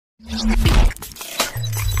Nope.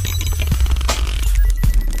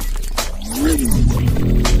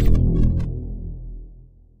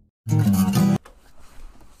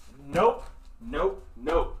 Nope.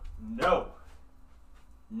 Nope. No.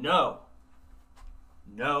 No.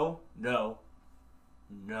 No. No.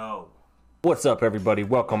 No. What's up, everybody?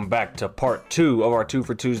 Welcome back to part 2 of our 2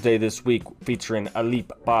 for Tuesday this week, featuring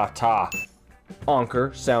Alip Bata.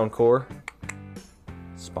 Anchor, Soundcore.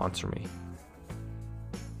 Sponsor me.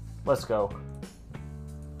 Let's go.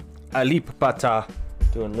 Alip Bata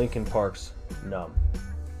doing Linkin Park's Numb.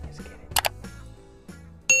 Let's get it.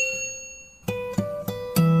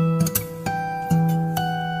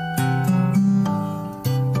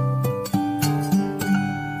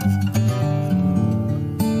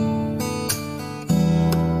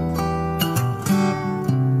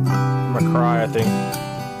 I'm gonna cry, I think.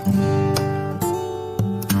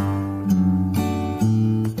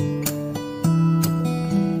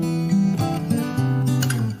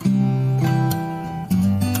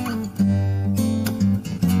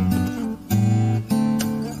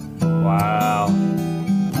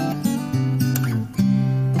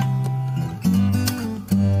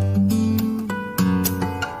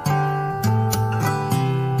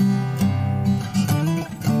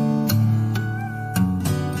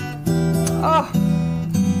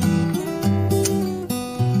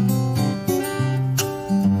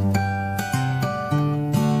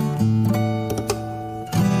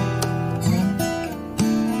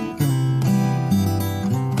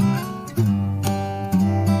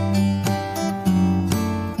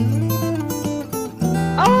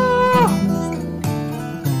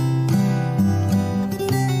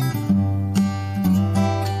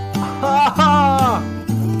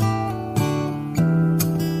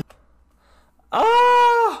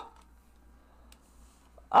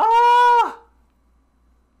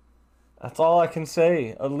 That's all I can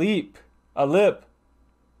say. A leap. A lip.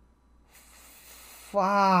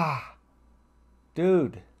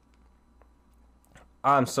 Dude.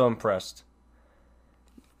 I'm so impressed.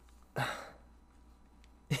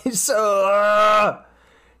 He's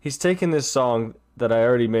taken this song that I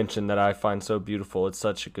already mentioned that I find so beautiful. It's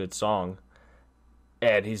such a good song.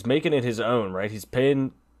 And he's making it his own, right? He's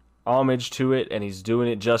paying homage to it and he's doing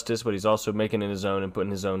it justice, but he's also making it his own and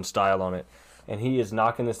putting his own style on it. And he is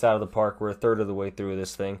knocking this out of the park. We're a third of the way through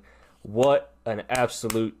this thing. What an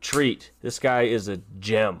absolute treat. This guy is a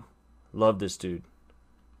gem. Love this dude.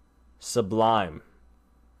 Sublime.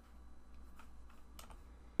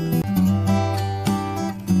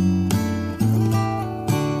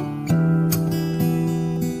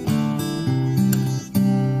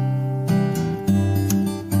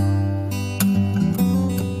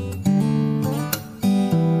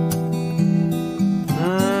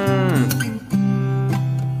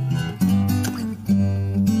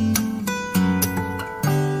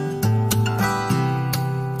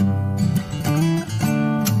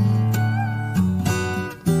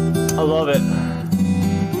 I love it.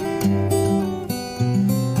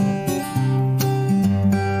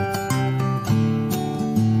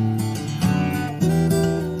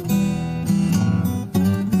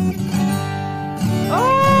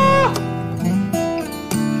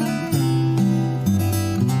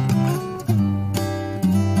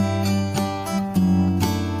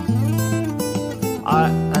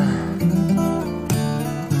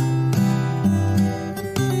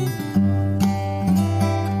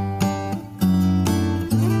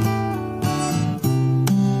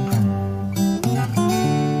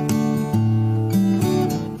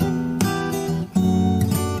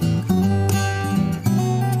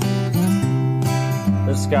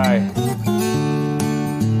 This guy.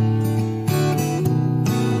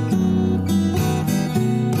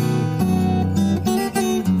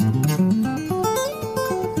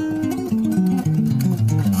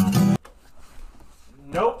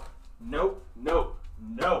 Nope. Nope. Nope.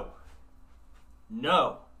 No.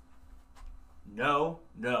 No. No.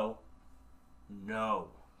 No. No.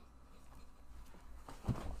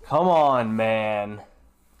 Come on, man.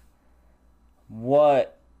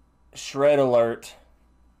 What? Shred alert.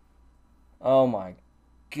 Oh my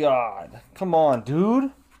God. Come on, dude.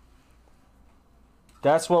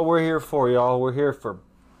 That's what we're here for, y'all. We're here for...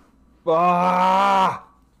 We're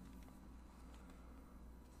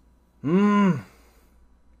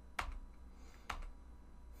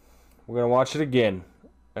going to watch it again.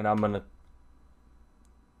 And I'm going to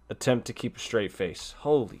attempt to keep a straight face.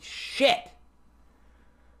 Holy shit.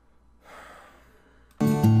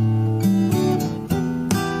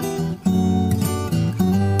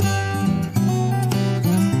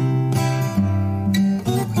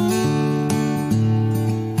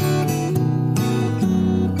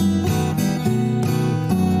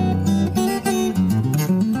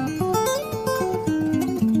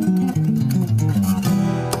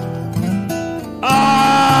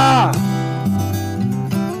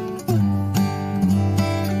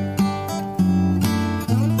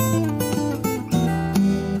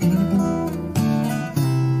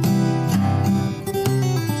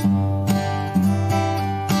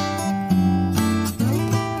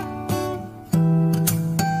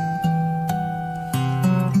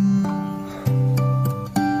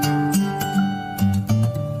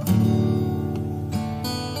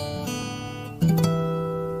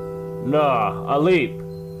 Nah, a leap.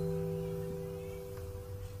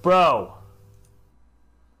 Bro.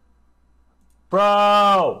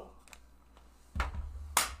 Bro.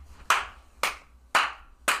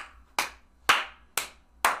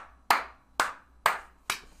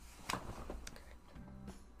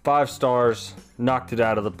 Five stars. Knocked it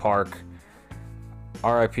out of the park.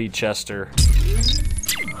 R.I.P. Chester.